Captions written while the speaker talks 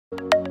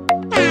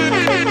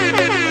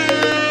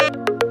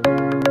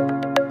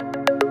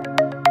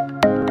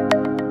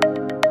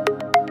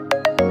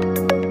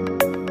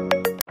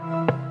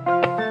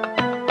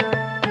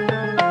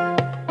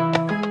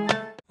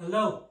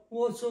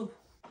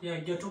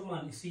get up,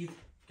 man. You see it.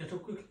 Get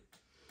up quickly.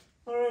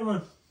 Alright,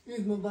 man.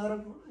 Eid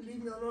Mubarak.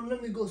 Leave me alone.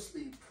 Let me go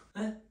sleep.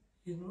 Eh?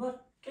 Eid Mubarak?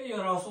 Get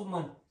your ass up,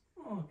 man.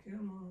 Okay,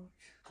 man.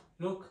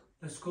 Look,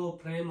 let's go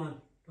pray, man.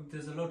 Look,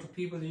 there's a lot of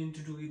people you need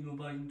to do Eid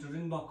Mubarak. You need to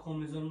ring back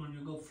home as well, man.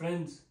 You got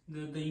friends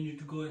that you need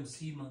to go and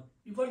see, man.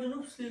 You've had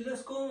enough sleep.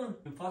 Let's go, man.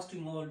 We're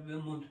fasting all the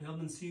month. We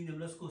haven't seen them.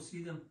 Let's go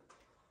see them.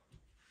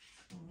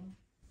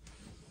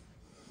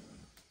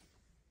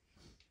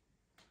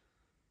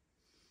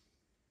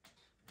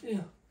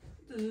 Yeah.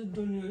 This is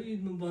doing your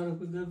Eid Mubarak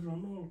with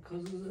everyone, all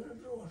cousins and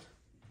everyone.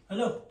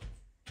 Hello?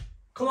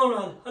 Come on,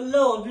 man.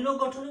 Hello. Have you not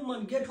got to it,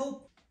 man? Get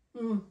up.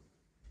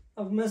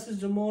 I've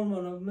messaged them all,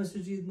 man. I've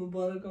messaged Eid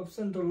Mubarak. I've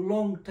sent a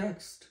long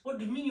text. What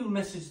do you mean you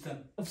messaged them?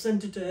 I've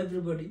sent it to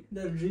everybody.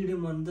 They'll read it,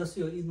 man. That's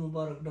your Eid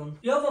Mubarak done.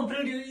 You haven't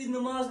prayed your Eid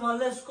Namaz, man.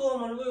 Let's go,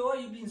 man. Why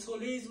are you being so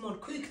lazy, man?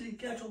 Quickly,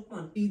 get up,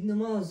 man. Eid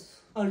Namaz.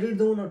 I'll read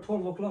the one at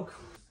 12 o'clock.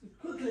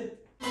 Quickly.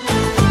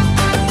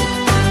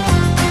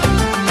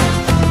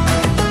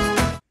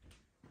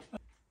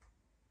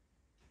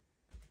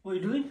 What are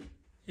you doing?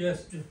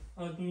 Yes,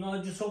 I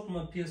just opened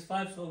my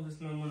PS5, so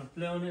obviously I'm gonna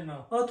play on it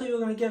now. I thought you were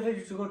gonna get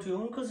ready to go to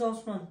your uncle's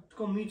house, man. To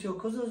go meet your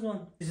cousins,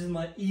 man. This is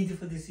my Eid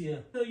for this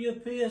year. So your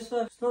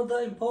PS5, it's not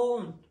that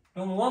important.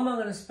 No, why am I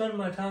gonna spend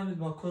my time with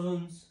my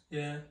cousins?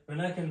 Yeah,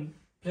 when I can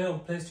play on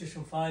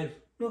PlayStation 5.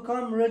 Look,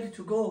 I'm ready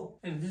to go.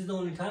 And this is the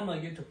only time I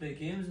get to play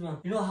games, man.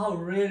 You know how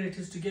rare it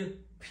is to get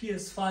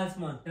PS5,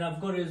 man. And I've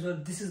got it as well.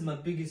 This is my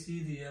biggest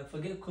Eid, yeah.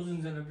 Forget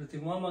cousins and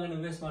everything. Why am I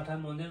gonna waste my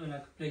time on them when I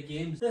can play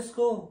games? Let's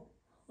go.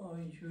 Oh,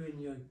 you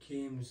and your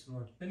games,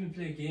 man. Let me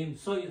play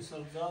games. Sort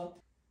yourselves out.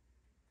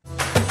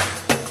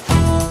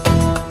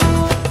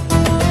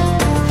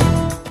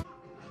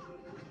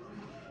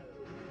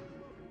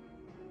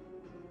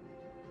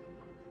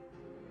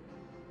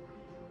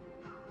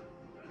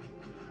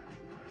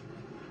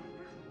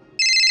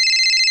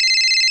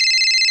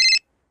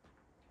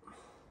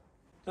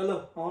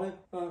 Hello, morning.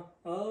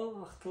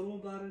 Akhtar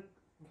Mubarak.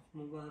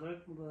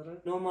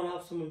 Mubarak. No, man, I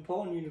have some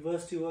important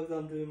university work that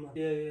I'm doing, man.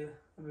 Yeah.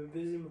 I've been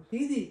busy, man.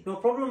 Easy. No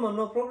problem, man.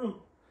 No problem.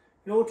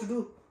 You know what to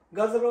do?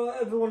 Gather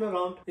everyone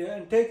around, yeah,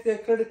 and take their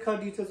credit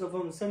card details of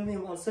them. Send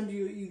them. I'll send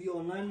you either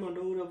online, man.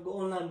 Don't worry. I've got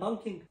online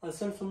banking. I'll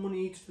send some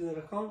money each to their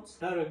accounts.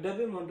 Direct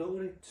debit, man. Don't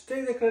worry. Just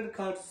take their credit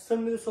cards.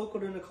 Send me the sort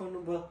code and account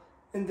number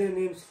and their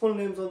names, full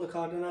names on the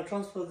card, and I'll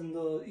transfer them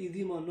the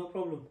ED, man. No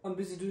problem. I'm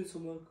busy doing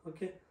some work.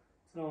 Okay.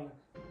 Assalamu alaikum.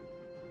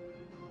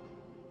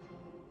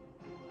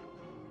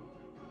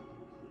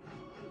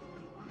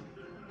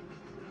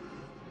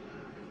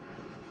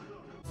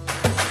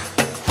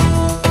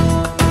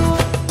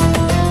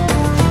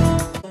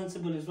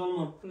 As well,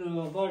 man.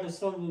 I bought a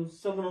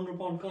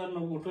 £700 card and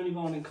I've got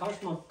 £20 in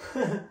cash, man.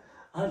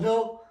 I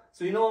know.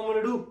 So you know what I'm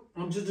gonna do?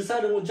 I'm just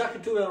deciding what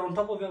jacket to wear. On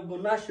top of it, I've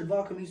got Nashville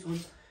Balconies one.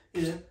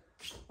 Yeah.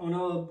 I'm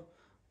gonna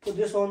put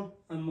this on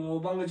and my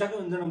Banga jacket,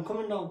 and then I'm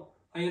coming down.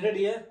 Are you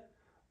ready, yeah?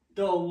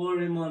 Don't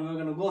worry, man. We're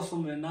gonna go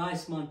somewhere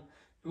nice, man.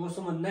 We go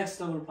somewhere next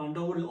level, man.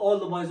 Don't worry. All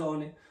the boys are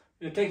on it.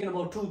 We're taking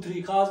about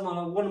 2-3 cars, man.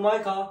 I've one in my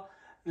car.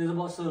 And there's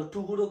about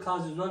 2 other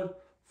cars as well.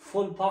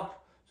 Full packed.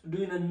 So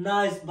doing a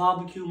nice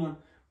barbecue, man.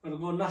 We're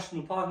gonna go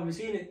National Park. Have you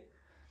seen it?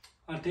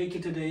 I'll take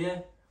you today,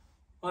 yeah?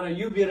 Alright,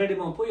 you be ready,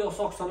 man. Put your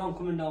socks on. I'm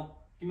coming down.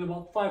 Give me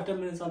about 5-10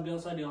 minutes. I'll be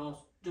outside your house.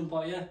 Jump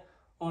out, yeah?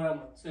 Alright,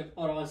 man. Safe.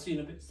 Alright, I'll see you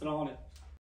in a bit. Assalamu alaikum.